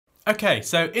Okay,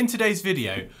 so in today's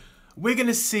video, we're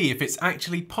gonna see if it's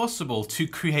actually possible to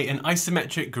create an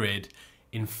isometric grid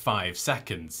in 5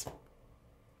 seconds.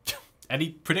 Any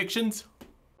predictions?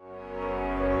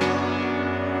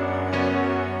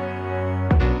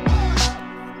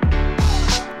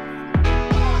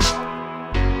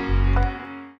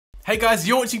 Hey guys,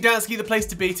 you're watching Dansky, the place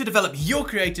to be to develop your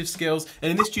creative skills, and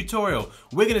in this tutorial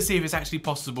we're going to see if it's actually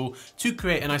possible to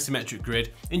create an isometric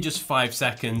grid in just 5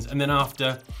 seconds, and then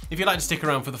after, if you'd like to stick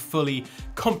around for the fully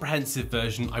comprehensive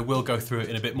version, I will go through it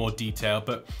in a bit more detail.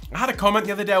 But I had a comment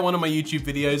the other day on one of my YouTube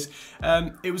videos.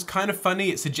 It was kind of funny.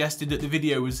 It suggested that the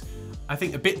video was, I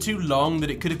think, a bit too long, that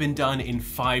it could have been done in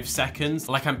 5 seconds.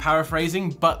 Like, I'm paraphrasing,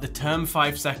 but the term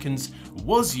 5 seconds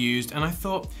was used, and I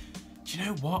thought, do you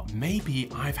know what? Maybe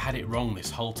I've had it wrong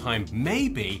this whole time.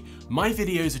 Maybe my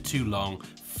videos are too long.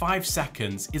 5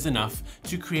 seconds is enough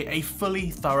to create a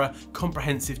fully thorough,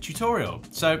 comprehensive tutorial.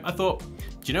 So I thought, do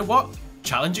you know what?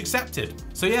 Challenge accepted.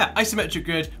 So yeah, isometric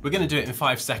grid, we're gonna do it in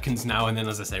 5 seconds now, and then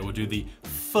as I say, we'll do the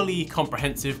fully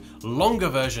comprehensive, longer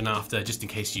version after, just in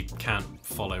case you can't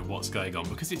follow what's going on,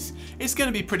 because it's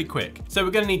gonna be pretty quick. So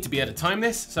we're gonna need to be able to time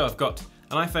this. So I've got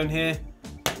an iPhone here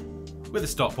with a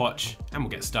stopwatch, and we'll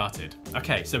get started.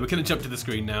 Okay, so we're gonna jump to the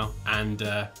screen now, and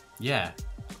yeah,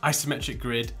 isometric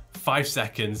grid, 5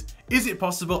 seconds. Is it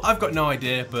possible? I've got no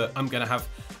idea, but I'm gonna have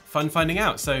fun finding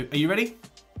out. So are you ready?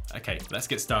 Okay, let's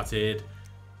get started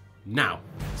now.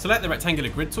 Select the rectangular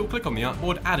grid tool, click on the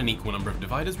artboard, add an equal number of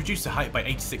dividers, reduce the height by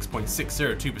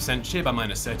 86.602%, shear by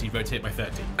 -30, rotate by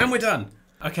 30. And we're done.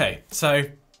 Okay, so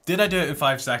did I do it in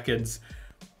 5 seconds?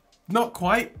 Not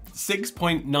quite.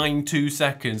 6.92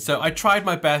 seconds. So I tried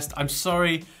my best. I'm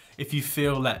sorry if you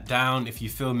feel let down, if you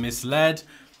feel misled.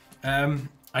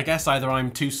 I guess either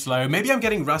I'm too slow, maybe I'm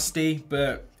getting rusty,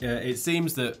 but it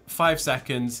seems that 5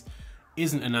 seconds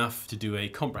isn't enough to do a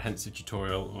comprehensive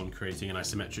tutorial on creating an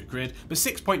isometric grid, but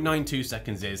 6.92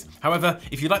 seconds is. However,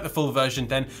 if you'd like the full version,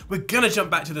 then we're gonna jump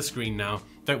back to the screen now.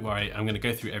 Don't worry, I'm gonna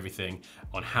go through everything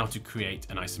on how to create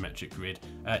an isometric grid.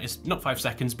 It's not 5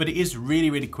 seconds, but it is really,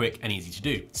 really quick and easy to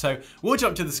do. So we'll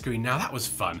jump to the screen now. That was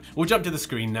fun. We'll jump to the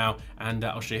screen now, and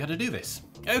I'll show you how to do this.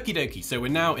 Okie dokie, so we're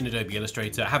now in Adobe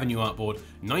Illustrator. I have a new artboard,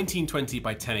 1920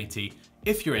 by 1080,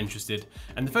 if you're interested.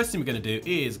 And the first thing we're gonna do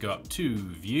is go up to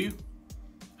View,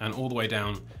 and all the way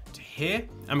down to here,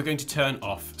 and we're going to turn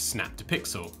off Snap to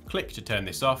Pixel. Click to turn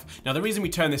this off. Now the reason we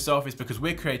turn this off is because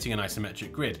we're creating an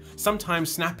isometric grid.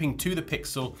 Sometimes snapping to the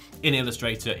pixel in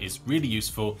Illustrator is really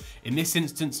useful. In this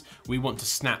instance, we want to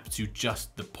snap to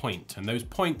just the point, and those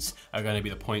points are going to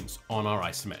be the points on our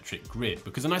isometric grid,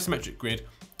 because an isometric grid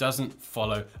doesn't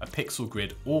follow a pixel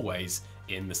grid always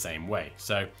in the same way.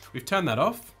 So we've turned that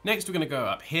off. Next, we're gonna go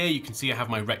up here. You can see I have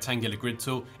my rectangular grid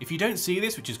tool. If you don't see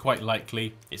this, which is quite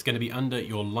likely, it's gonna be under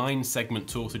your line segment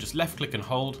tool. So just left click and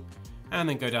hold, and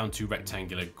then go down to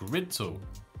rectangular grid tool.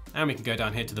 And we can go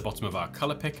down here to the bottom of our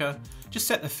color picker. Just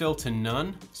set the fill to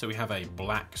none, so we have a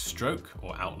black stroke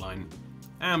or outline.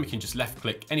 And we can just left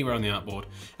click anywhere on the artboard,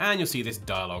 and you'll see this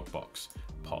dialog box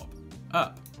pop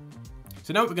up.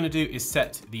 So now what we're going to do is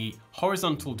set the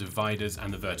horizontal dividers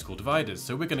and the vertical dividers.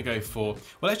 So we're going to go for,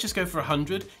 well, let's just go for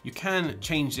 100. You can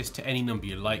change this to any number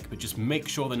you like, but just make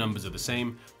sure the numbers are the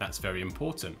same. That's very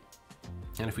important.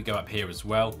 And if we go up here as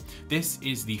well, this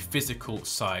is the physical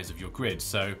size of your grid.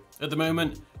 So at the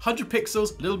moment, 100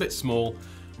 pixels, a little bit small.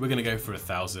 We're going to go for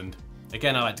 1000.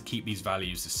 Again, I like to keep these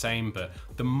values the same, but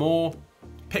the more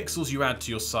pixels you add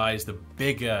to your size, the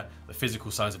bigger the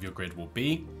physical size of your grid will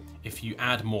be. If you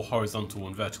add more horizontal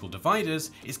and vertical dividers,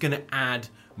 it's gonna add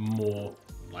more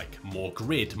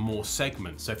grid, more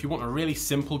segments. So if you want a really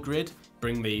simple grid,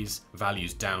 bring these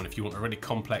values down. If you want a really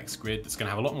complex grid that's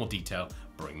gonna have a lot more detail,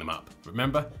 bring them up.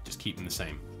 Remember, just keep them the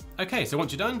same. Okay, so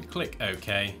once you're done, click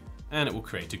OK, and it will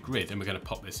create a grid. And we're gonna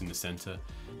pop this in the center,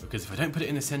 because if I don't put it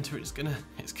in the center, it's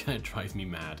gonna drive me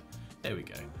mad. There we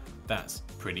go. That's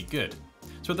pretty good.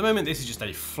 So at the moment, this is just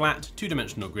a flat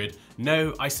 2-dimensional grid,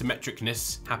 no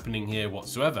isometricness happening here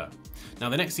whatsoever. Now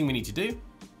the next thing we need to do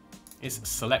is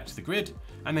select the grid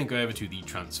and then go over to the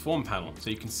transform panel. So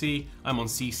you can see I'm on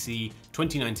CC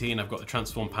 2019, I've got the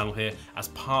transform panel here as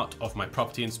part of my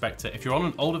property inspector. If you're on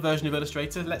an older version of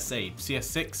Illustrator, let's say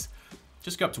CS6,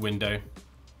 just go up to Window,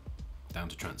 down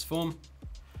to Transform,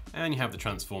 and you have the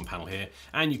transform panel here,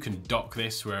 and you can dock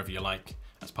this wherever you like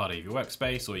as part of your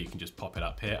workspace, or you can just pop it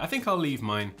up here. I think I'll leave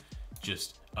mine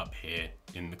just up here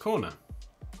in the corner.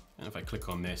 And if I click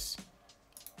on this,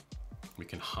 we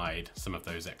can hide some of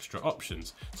those extra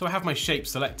options. So I have my shape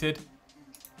selected,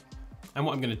 and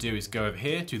what I'm gonna do is go over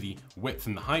here to the width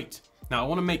and the height. Now I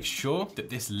wanna make sure that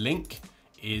this link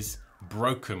is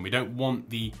broken. We don't want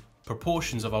the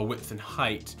proportions of our width and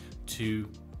height to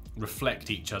reflect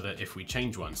each other if we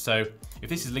change one. So if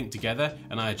this is linked together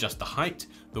and I adjust the height,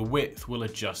 the width will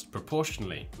adjust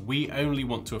proportionally. We only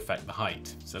want to affect the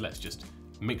height. So let's just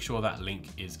make sure that link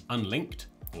is unlinked,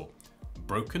 or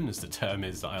broken as the term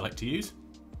is that I like to use.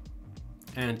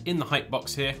 And in the height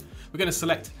box here, we're going to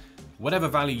select whatever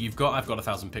value you've got. I've got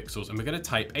 1000 pixels, and we're going to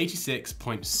type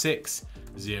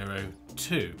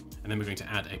 86.602. And then we're going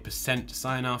to add a %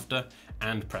 sign after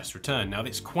and press return. Now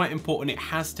it's quite important. It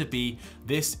has to be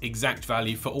this exact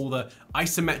value for all the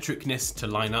isometricness to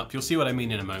line up. You'll see what I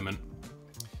mean in a moment.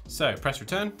 So press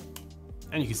return,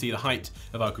 and you can see the height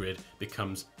of our grid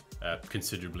becomes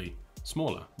considerably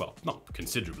smaller. Well, not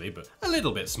considerably, but a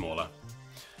little bit smaller.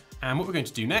 And what we're going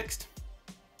to do next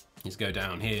is go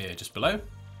down here just below.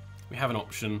 We have an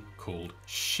option called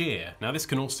shear. Now this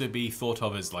can also be thought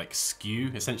of as like skew,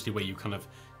 essentially where you kind of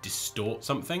distort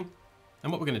something.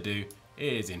 And what we're going to do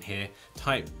is in here,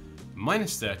 type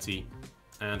 -30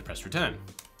 and press return.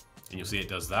 And you'll see it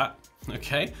does that.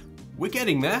 Okay, we're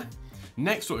getting there.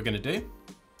 Next, what we're going to do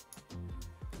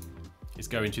is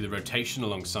go into the rotation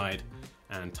alongside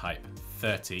and type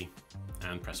 30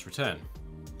 and press return.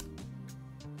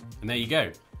 And there you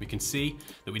go. We can see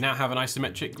that we now have an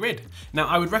isometric grid. Now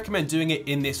I would recommend doing it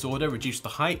in this order: reduce the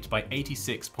height by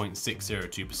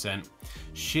 86.602%,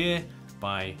 shear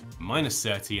by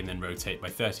 -30, and then rotate by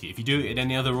 30. If you do it in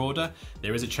any other order,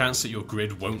 there is a chance that your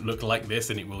grid won't look like this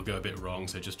and it will go a bit wrong.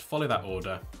 So just follow that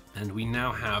order. And we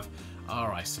now have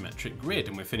our isometric grid,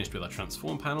 and we're finished with our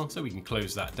transform panel, so we can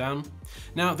close that down.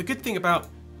 Now the good thing about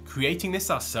creating this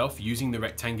ourselves using the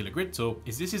rectangular grid tool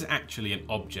is this is actually an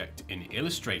object in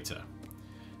Illustrator.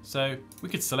 So we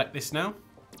could select this now.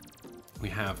 We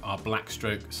have our black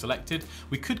stroke selected.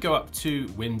 We could go up to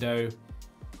window,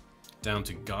 down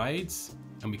to guides,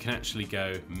 and we can actually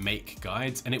go make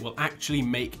guides, and it will actually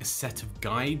make a set of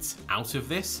guides out of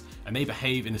this, and they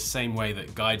behave in the same way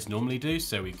that guides normally do.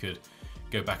 So we could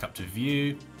go back up to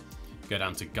view, go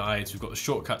down to guides. We've got the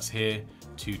shortcuts here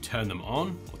to turn them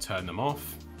on or turn them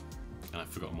off. And I've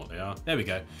forgotten what they are. There we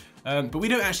go. But we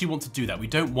don't actually want to do that. We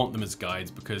don't want them as guides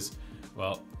because,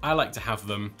 well, I like to have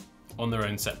them on their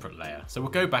own separate layer. So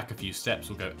we'll go back a few steps.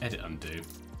 We'll go edit, undo.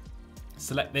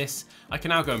 Select this. I can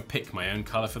now go and pick my own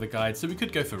color for the guide. So we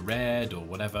could go for red or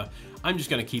whatever. I'm just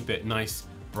going to keep it nice,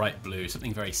 bright blue,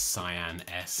 something very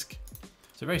cyan-esque.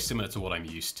 So very similar to what I'm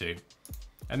used to.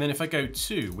 And then if I go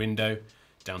to window,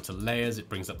 down to layers, it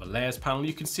brings up the layers panel.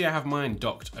 You can see I have mine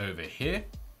docked over here.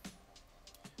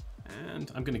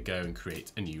 And I'm going to go and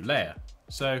create a new layer.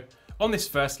 So on this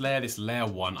first layer, this layer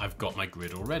 1, I've got my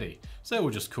grid already. So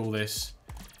we'll just call this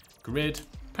grid,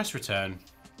 press return.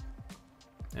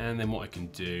 And then what I can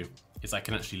do is I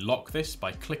can actually lock this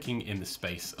by clicking in the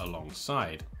space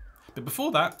alongside. But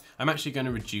before that, I'm actually going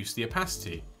to reduce the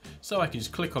opacity. So I can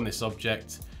just click on this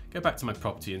object, go back to my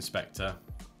property inspector,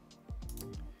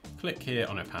 click here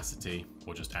on opacity,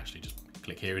 or just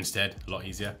click here instead, a lot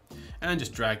easier, and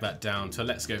just drag that down to,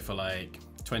 let's go for like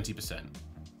 20%.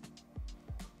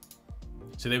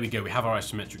 So there we go, we have our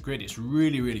isometric grid. It's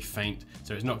really, really faint,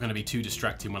 so it's not going to be too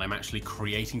distracting when I'm actually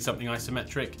creating something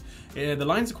isometric. The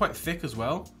lines are quite thick as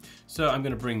well, so I'm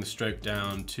going to bring the stroke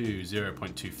down to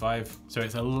 0.25. So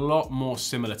it's a lot more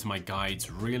similar to my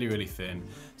guides, really, really thin.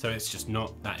 So it's just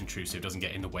not that intrusive, doesn't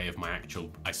get in the way of my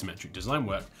actual isometric design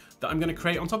work that I'm going to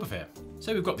create on top of here.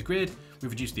 So we've got the grid,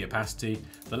 we've reduced the opacity,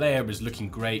 the layer is looking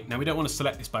great. Now we don't want to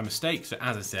select this by mistake, so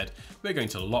as I said, we're going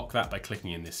to lock that by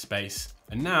clicking in this space.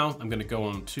 And now I'm going to go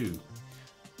on to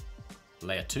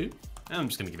layer 2, and I'm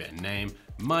just going to give it a name,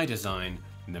 My Design,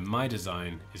 and then My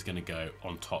Design is going to go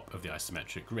on top of the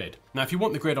isometric grid. Now if you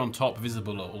want the grid on top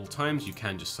visible at all times, you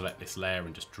can just select this layer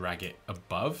and just drag it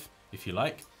above if you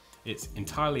like. It's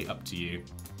entirely up to you.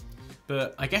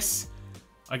 But I guess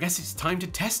it's time to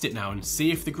test it now and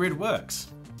see if the grid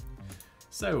works.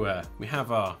 So we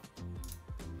have our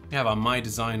My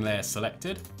Design layer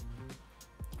selected.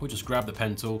 We'll just grab the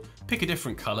pen tool, pick a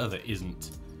different color that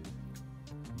isn't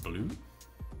blue.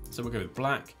 So we'll go with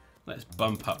black. Let's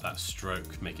bump up that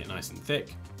stroke, make it nice and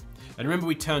thick. And remember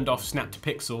we turned off snap to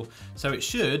pixel, so it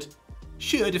should,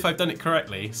 if I've done it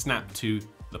correctly, snap to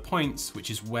the points, which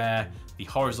is where the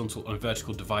horizontal and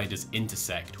vertical dividers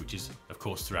intersect, which is of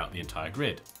course throughout the entire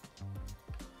grid.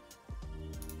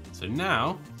 So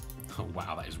now, oh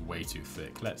wow, that is way too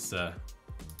thick. Let's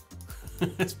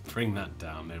let's bring that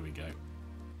down, there we go.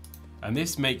 And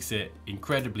this makes it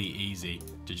incredibly easy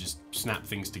to just snap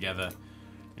things together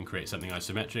and create something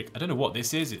isometric. I don't know what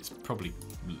this is, it probably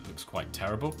looks quite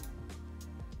terrible.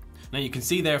 Now you can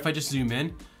see there, if I just zoom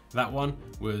in, that one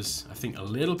was, I think, a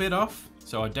little bit off.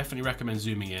 So I definitely recommend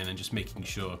zooming in and just making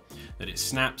sure that it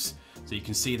snaps. So you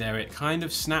can see there, it kind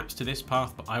of snaps to this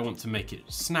path, but I want to make it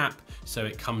snap so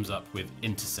it comes up with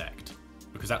intersect,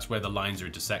 because that's where the lines are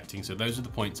intersecting. So those are the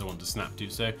points I want to snap to.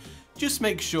 So just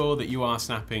make sure that you are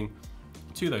snapping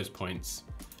to those points.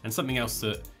 And something else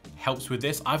that helps with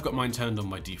this, I've got mine turned on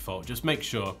by default. Just make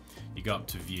sure you go up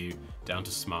to view, down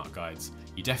to smart guides.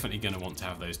 You're definitely gonna want to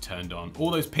have those turned on.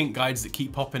 All those pink guides that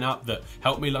keep popping up that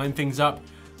help me line things up,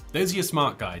 those are your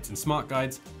smart guides. And smart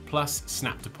guides plus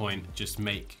snap to point just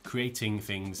make creating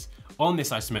things on this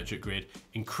isometric grid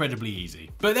incredibly easy.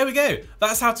 But there we go.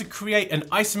 That's how to create an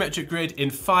isometric grid in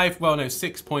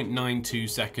 6.92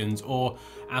 seconds, or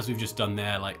as we've just done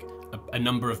there, like a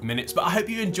number of minutes. But I hope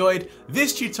you enjoyed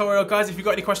this tutorial, guys. If you've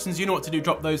got any questions, you know what to do,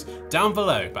 drop those down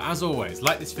below. But as always,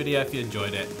 like this video if you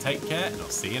enjoyed it. Take care, and I'll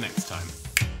see you next time.